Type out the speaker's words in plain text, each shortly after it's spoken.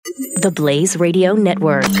TheBlaze Radio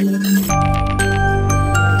Network.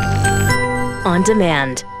 On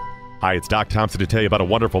demand. Hi, it's Doc Thompson to tell you about a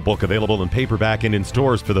wonderful book available in paperback and in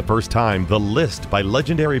stores for the first time, The List by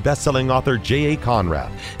legendary best-selling author J.A.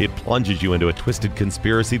 Conrad. It plunges you into a twisted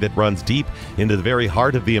conspiracy that runs deep into the very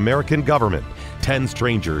heart of the American government. 10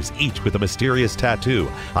 strangers, each with a mysterious tattoo,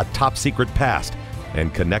 a top-secret past,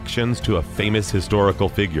 and connections to a famous historical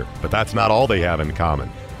figure. But that's not all they have in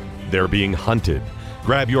common. They're being hunted.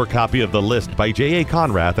 Grab your copy of The List by J.A.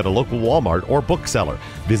 Conrad at a local Walmart or bookseller.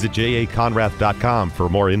 Visit jaconrath.com for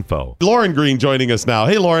more info. Lauren Green joining us now.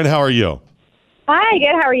 Hey, Lauren, how are you? Hi,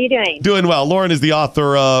 good. How are you doing? Doing well. Lauren is the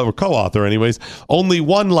author, or co-author anyways, Only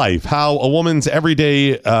One Life, How a Woman's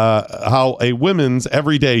Everyday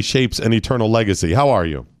Shapes an Eternal Legacy. How are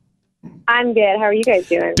you? I'm good. How are you guys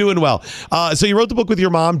doing? Doing well. So you wrote the book with your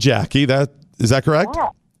mom, Jackie. Is that correct? Yeah,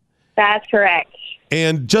 that's correct.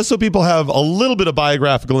 And just so people have a little bit of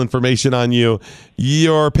biographical information on you,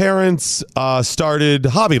 your parents started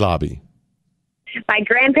Hobby Lobby. My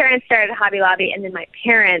grandparents started Hobby Lobby, and then my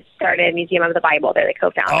parents started Museum of the Bible. They're the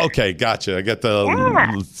co-founders. Okay, gotcha. I got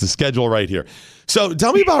the schedule right here. So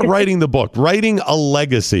tell me about writing the book, writing a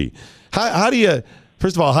legacy. How do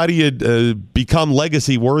you become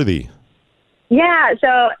legacy worthy? Yeah,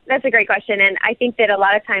 so that's a great question, and I think that a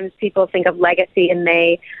lot of times people think of legacy and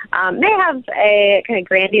they have a kind of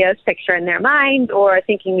grandiose picture in their mind, or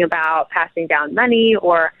thinking about passing down money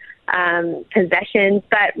or possessions.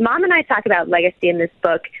 But Mom and I talk about legacy in this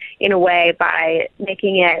book in a way by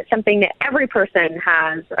making it something that every person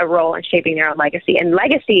has a role in shaping their own legacy. And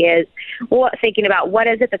legacy is thinking about what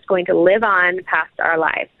is it that's going to live on past our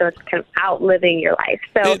lives. So it's kind of outliving your life.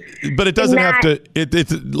 So, but it doesn't have to.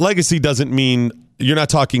 Legacy doesn't mean. You're not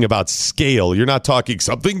talking about scale. You're not talking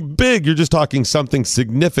something big. You're just talking something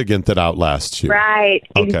significant that outlasts you. Right.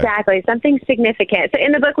 Okay. Exactly. Something significant. So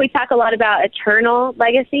in the book, we talk a lot about eternal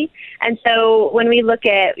legacy. And so when we look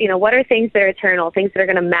at, what are things that are eternal, things that are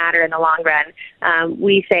going to matter in the long run,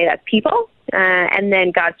 we say that's people and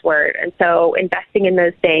then God's word. And so investing in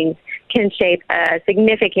those things can shape a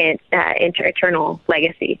significant eternal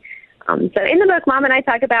legacy. So in the book, Mom and I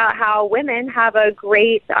talk about how women have a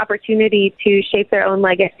great opportunity to shape their own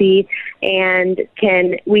legacy, and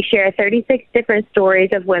we share 36 different stories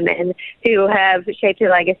of women who have shaped their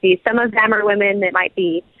legacy. Some of them are women that might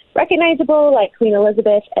be recognizable, like Queen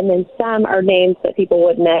Elizabeth, and then some are names that people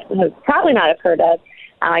would probably not have heard of,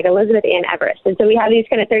 like Elizabeth Ann Everest. And so we have these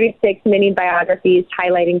kind of 36 mini biographies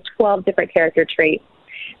highlighting 12 different character traits.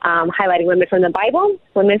 Highlighting women from the Bible,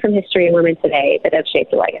 women from history, and women today that have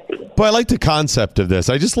shaped a legacy. Well, I like the concept of this.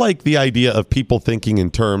 I just like the idea of people thinking in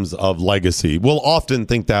terms of legacy. We'll often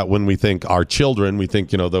think that when we think our children, we think,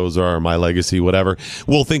 those are my legacy, whatever.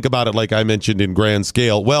 We'll think about it, like I mentioned, in grand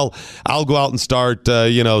scale. Well, I'll go out and start,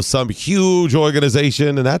 some huge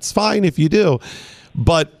organization, and that's fine if you do.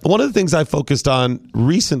 But one of the things I focused on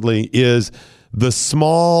recently is the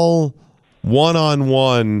small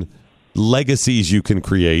one-on-one legacies you can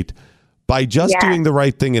create by just doing the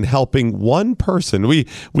right thing and helping one person. We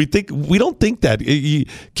don't think that.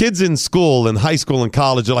 Kids in school and high school and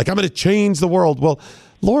college are like, I'm going to change the world. Well,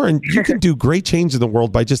 Lauren, you can do great change in the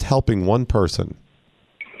world by just helping one person.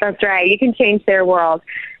 That's right. You can change their world.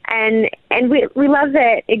 And we love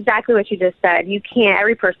that, exactly what you just said.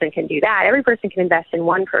 Every person can do that. Every person can invest in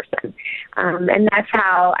one person. And that's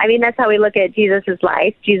how we look at Jesus'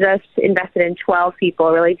 life. Jesus invested in 12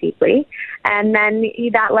 people really deeply. And then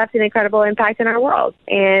that left an incredible impact in our world.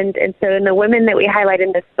 And so in the women that we highlight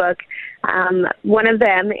in this book, one of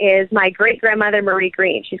them is my great-grandmother, Marie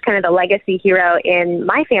Green. She's kind of the legacy hero in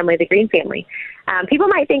my family, the Green family. People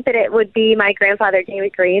might think that it would be my grandfather,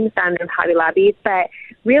 David Green, the founder of Hobby Lobby, but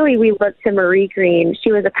really we look to Marie Green.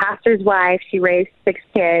 She was a pastor's wife. She raised 6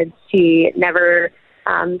 kids. She never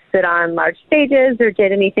stood on large stages or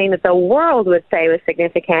did anything that the world would say was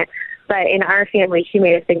significant. But in our family, she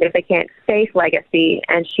made a significant faith legacy,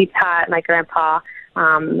 and she taught my grandpa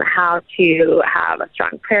how to have a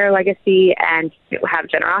strong prayer legacy and to have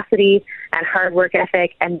generosity and hard work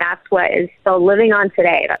ethic, and that's what is still living on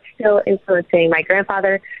today. That's still influencing my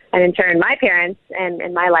grandfather and in turn my parents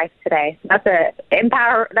and my life today. That's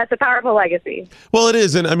a powerful legacy. Well, it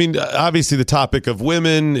is, and I mean, obviously the topic of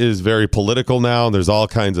women is very political now. There's all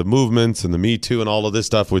kinds of movements and the Me Too and all of this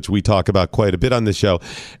stuff, which we talk about quite a bit on this show.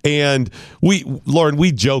 And Lauren,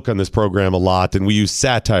 we joke on this program a lot, and we use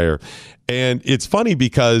satire. And it's funny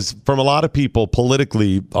because from a lot of people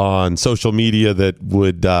politically on social media that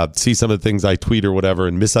would see some of the things I tweet or whatever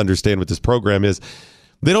and misunderstand what this program is,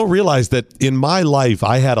 they don't realize that in my life,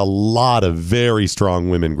 I had a lot of very strong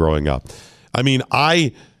women growing up. I mean,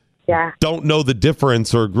 I don't know the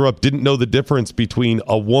difference or didn't know the difference between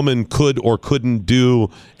a woman could or couldn't do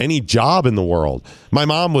any job in the world. My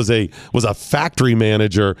mom was a factory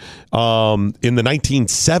manager in the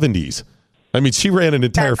 1970s. I mean, she ran an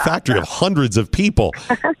entire factory of hundreds of people.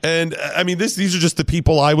 And I mean, these are just the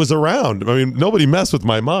people I was around. I mean, nobody messed with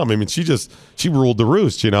my mom. I mean, she ruled the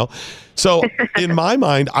roost, you know? So in my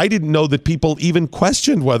mind, I didn't know that people even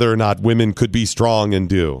questioned whether or not women could be strong and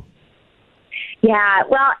do. Yeah,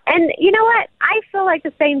 well, and you know what? I feel like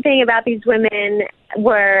the same thing about these women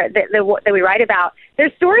that we write about.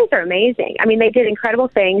 Their stories are amazing. I mean, they did incredible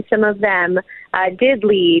things. Some of them did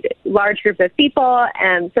lead large groups of people,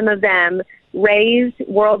 and some of them raised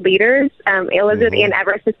world leaders. Elizabeth Ann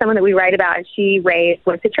Everest is someone that we write about, and she raised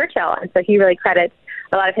Winston Churchill, and so he really credits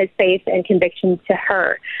a lot of his faith and conviction to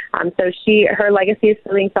her. So her legacy is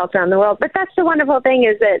still being felt around the world. But that's the wonderful thing,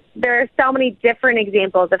 is that there are so many different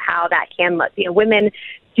examples of how that can look. You know, women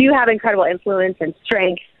do have incredible influence and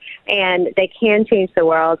strength, and they can change the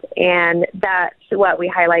world, and that's what we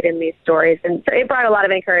highlight in these stories. And so it brought a lot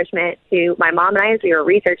of encouragement to my mom and I as we were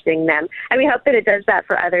researching them, and we hope that it does that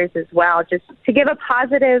for others as well, just to give a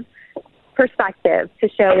positive perspective to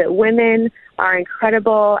show that women are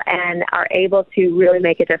incredible and are able to really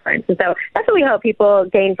make a difference. And so that's what we hope people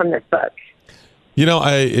gain from this book. You know,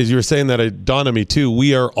 as you were saying that, it dawned on me too,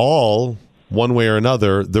 we are all, one way or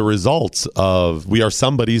another, the results of, we are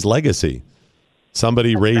somebody's legacy.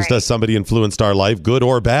 Somebody raised us, somebody influenced our life, good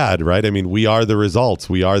or bad, right? I mean, we are the results.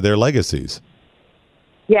 We are their legacies.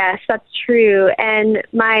 Yes, that's true. And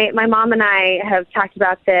my mom and I have talked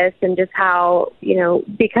about this, and just how, you know,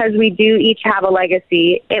 because we do each have a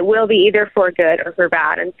legacy, it will be either for good or for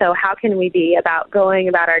bad. And so how can we be going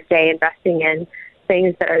about our day investing in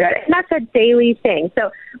things that are good? And that's a daily thing.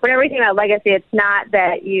 So whenever we think about legacy, it's not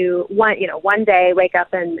that you one day wake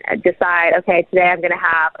up and decide, okay, today I'm going to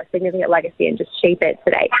have a significant legacy and just shape it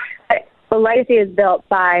today. But the legacy is built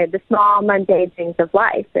by the small, mundane things of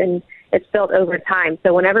life, and it's built over time.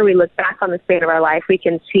 So whenever we look back on the span of our life, we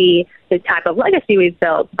can see the type of legacy we've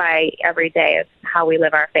built by every day of how we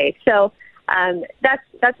live our faith. So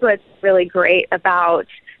that's what's really great about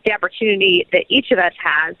the opportunity that each of us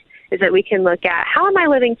has, is that we can look at, how am I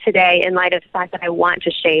living today in light of the fact that I want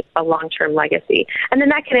to shape a long-term legacy? And then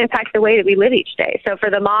that can impact the way that we live each day. So for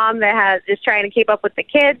the mom that is trying to keep up with the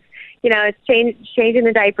kids, you know, it's changing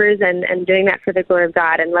the diapers and doing that for the glory of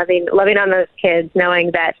God, and loving on those kids,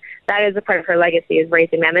 knowing that is a part of her legacy, is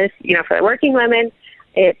raising them. And it's, you know, for the working women,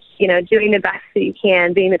 it's, you know, doing the best that you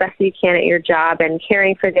can, being the best that you can at your job, and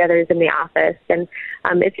caring for the others in the office. And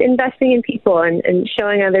it's investing in people and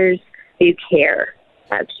showing others that you care.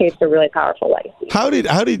 That shapes a really powerful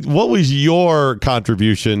legacy. What was your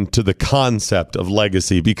contribution to the concept of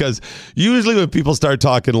legacy? Because usually when people start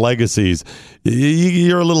talking legacies,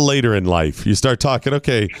 you're a little later in life. You start talking,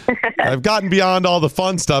 okay, I've gotten beyond all the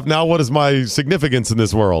fun stuff. Now what is my significance in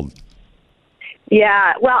this world?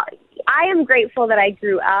 Yeah, well, I am grateful that I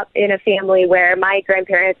grew up in a family where my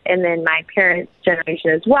grandparents, and then my parents'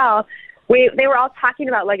 generation as well, they were all talking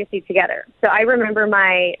about legacy together. So I remember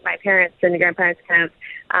my parents and grandparents kind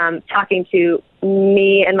of talking to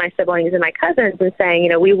me and my siblings and my cousins and saying, you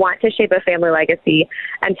know, we want to shape a family legacy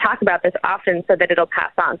and talk about this often so that it'll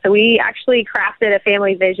pass on. So we actually crafted a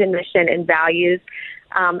family vision, mission, and values.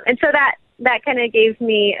 And so that kind of gave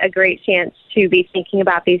me a great chance to be thinking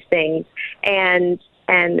about these things and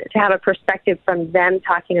to have a perspective from them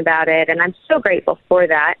talking about it. And I'm so grateful for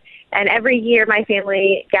that. And every year my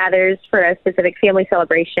family gathers for a specific family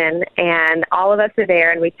celebration, and all of us are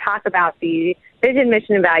there, and we talk about the vision,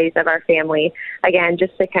 mission, and values of our family, again,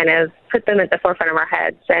 just to kind of put them at the forefront of our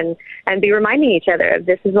heads and be reminding each other of,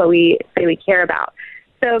 this is what we say we care about.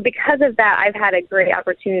 So because of that, I've had a great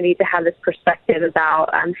opportunity to have this perspective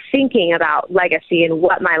about thinking about legacy and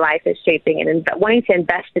what my life is shaping, and wanting to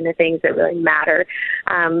invest in the things that really matter.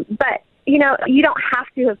 But, you know, you don't have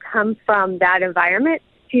to have come from that environment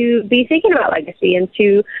to be thinking about legacy, and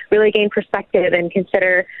to really gain perspective and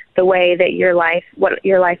consider the way that what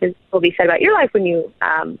your life will be said about your life when you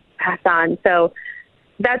pass on. So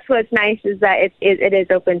that's what's nice, is that it is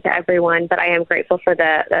open to everyone, but I am grateful for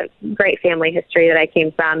the great family history that I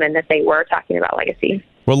came from, and that they were talking about legacy.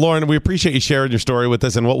 Well, Lauren, we appreciate you sharing your story with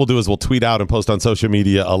us, and what we'll do is we'll tweet out and post on social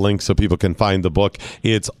media a link so people can find the book.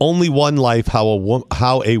 It's Only One Life,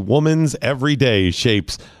 How a Woman's Every Day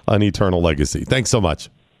Shapes an Eternal Legacy. Thanks so much.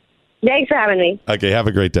 Thanks for having me. Okay, have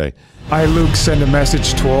a great day. I, Luke, send a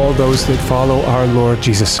message to all those that follow our Lord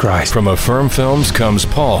Jesus Christ. From Affirm Films comes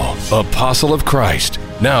Paul, Apostle of Christ,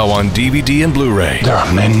 Now on DVD and Blu-ray. There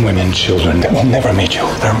are men, women, children that will never meet you.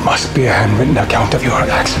 There must be a handwritten account of your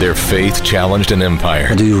acts. Their faith challenged an empire.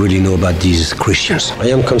 What do you really know about these Christians? I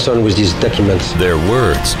am concerned with these documents. Their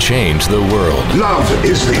words changed the world. Love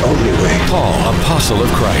is the only way. Paul, Apostle of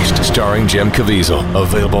Christ, starring Jim Caviezel.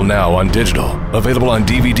 Available now on digital. Available on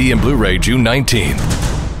DVD and Blu-ray June 19th.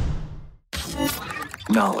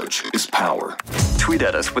 Knowledge is power. Tweet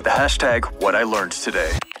at us with the hashtag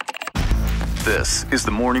 #WhatILearnedToday. This is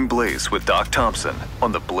The Morning Blaze with Doc Thompson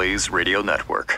on the Blaze Radio Network.